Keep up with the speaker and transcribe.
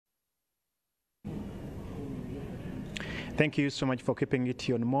Thank you so much for keeping it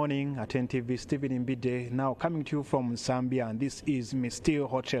on morning at NTV. Stephen Mbide now coming to you from Zambia, and this is Mistio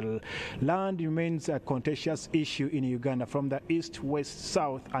Hotel. Land remains a contentious issue in Uganda. From the east, west,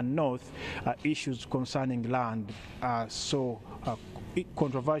 south, and north, issues concerning land are so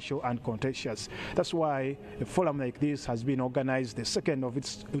controversial and contentious. That's why a forum like this has been organized, the second of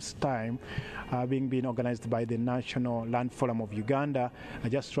its time, being organized by the National Land Forum of Uganda. I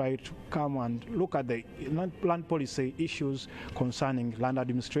just try to come and look at the land policy issues concerning land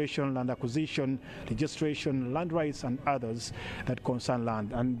administration, land acquisition, registration, land rights, and others that concern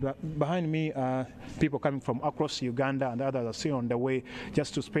land. And behind me are people coming from across Uganda, and others are still on the way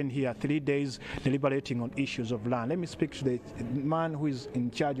just to spend here 3 days deliberating on issues of land. Let me speak to the man who is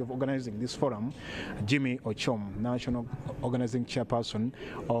in charge of organizing this forum, Jimmy Ochom, National Organizing Chairperson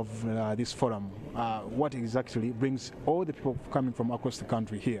of this forum. What exactly brings all the people coming from across the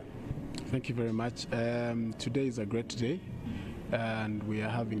country here? Thank you very much. Today is a great day, and we are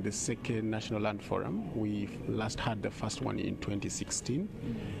having the second National Land Forum. We last had the first one in 2016,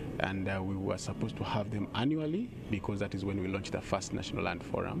 and we were supposed to have them annually because that is when we launched the first National Land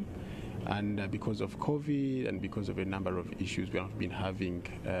Forum. And because of COVID and because of a number of issues, we have been having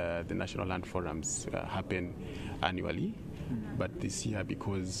the National Land Forums happen annually. But this year,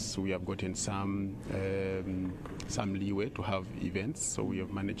 because we have gotten some leeway to have events, so we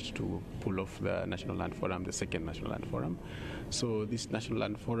have managed to pull off the National Land Forum, the second National Land Forum. So this National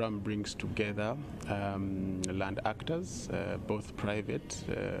Land Forum brings together land actors, both private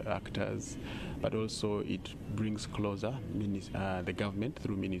actors, but also it brings closer the government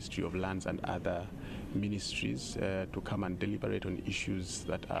through Ministry of Lands and other ministries to come and deliberate on issues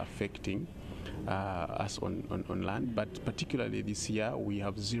that are affecting us on land. But particularly this year, we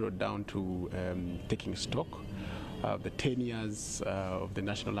have zeroed down to taking stock of the 10 years of the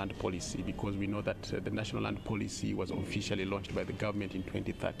National Land Policy, because we know that the National Land Policy was officially launched by the government in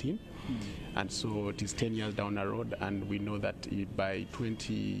 2013. And so it is 10 years down the road, and we know that by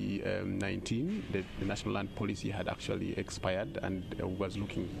 2019, the National Land Policy had actually expired, and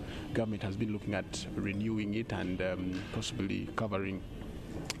government has been looking at renewing it and possibly covering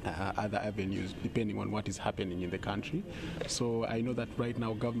other avenues depending on what is happening in the country. So I know that right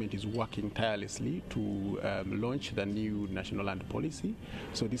now government is working tirelessly to launch the new National Land Policy.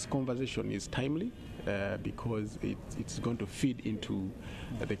 So this conversation is timely because it's going to feed into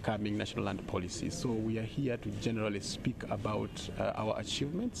the coming National Land Policy. So we are here to generally speak about our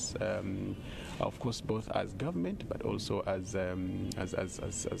achievements, of course, both as government, but also as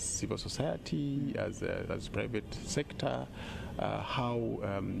civil society, as private sector, how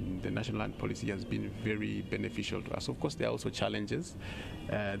the National Land Policy has been very beneficial to us. Of course, there are also challenges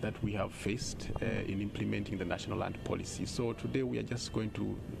that we have faced in implementing the National Land Policy. So today we are just going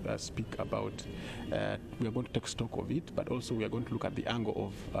to speak about, we are going to take stock of it, but also we are going to look at the angle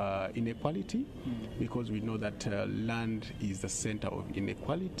of inequality, because we know that land is the center of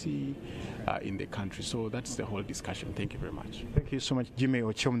inequality in the country. So that's the whole discussion. Thank you very much. Thank you so much, Jimmy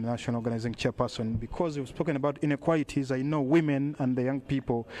Ochom, National Organizing Chairperson. Because you've spoken about inequalities, I know women and the young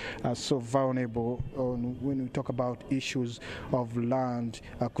people are so vulnerable when we talk about issues of land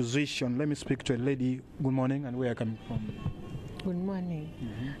acquisition. Let me speak to a lady. Good morning, and where are you coming from? Good morning.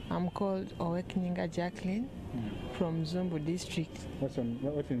 I'm called Owekininga Jacqueline from Zombo district. What is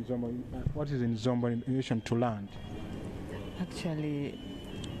in Zombo in relation to land? Actually,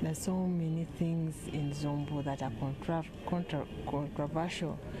 there's so many things in Zombo that are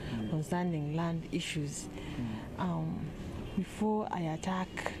controversial concerning land issues. Before I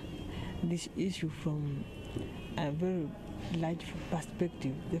attack this issue from a very large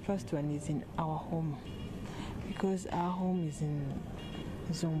perspective, the first one is in our home, because our home is in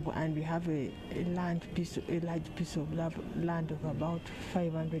Zombo, and we have a large piece of land of about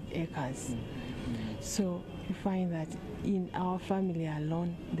 500 acres. So you find that in our family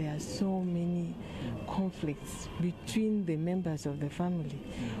alone, there are so many conflicts between the members of the family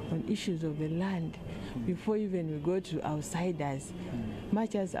on issues of the land. Before even we go to outsiders,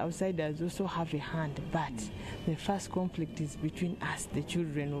 much as outsiders also have a hand, but the first conflict is between us, the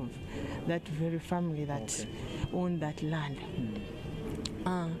children of that very family that own that land.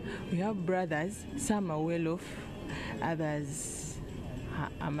 We have brothers, some are well off, others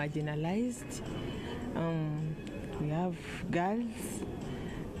are marginalized. We have girls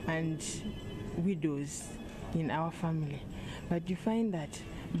and widows in our family. But you find that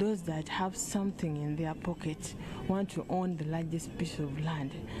those that have something in their pocket want to own the largest piece of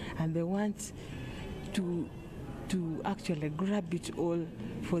land, and they want to to actually grab it all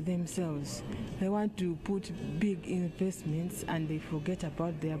for themselves. They want to put big investments and they forget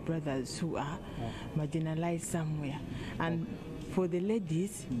about their brothers who are marginalized somewhere. And for the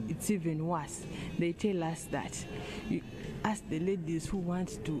ladies, it's even worse. They tell us that as the ladies who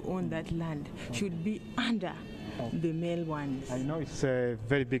want to own that land should be under the male ones. I know it's a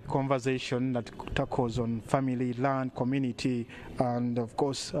very big conversation that tackles on family, land, community, and of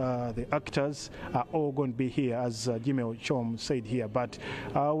course the actors are all going to be here, as Jimmy Ochom said here. But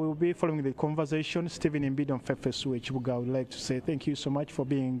we'll be following the conversation. Stephen Mbide on Fefesu Echibuga, I would like to say thank you so much for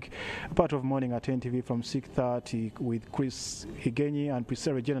being a part of Morning at NTV from 6:30 with Chris Higenyi and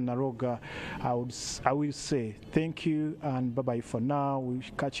Priscilla Regina Naroga. I will say thank you and bye-bye for now. We'll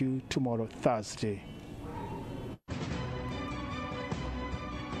catch you tomorrow, Thursday.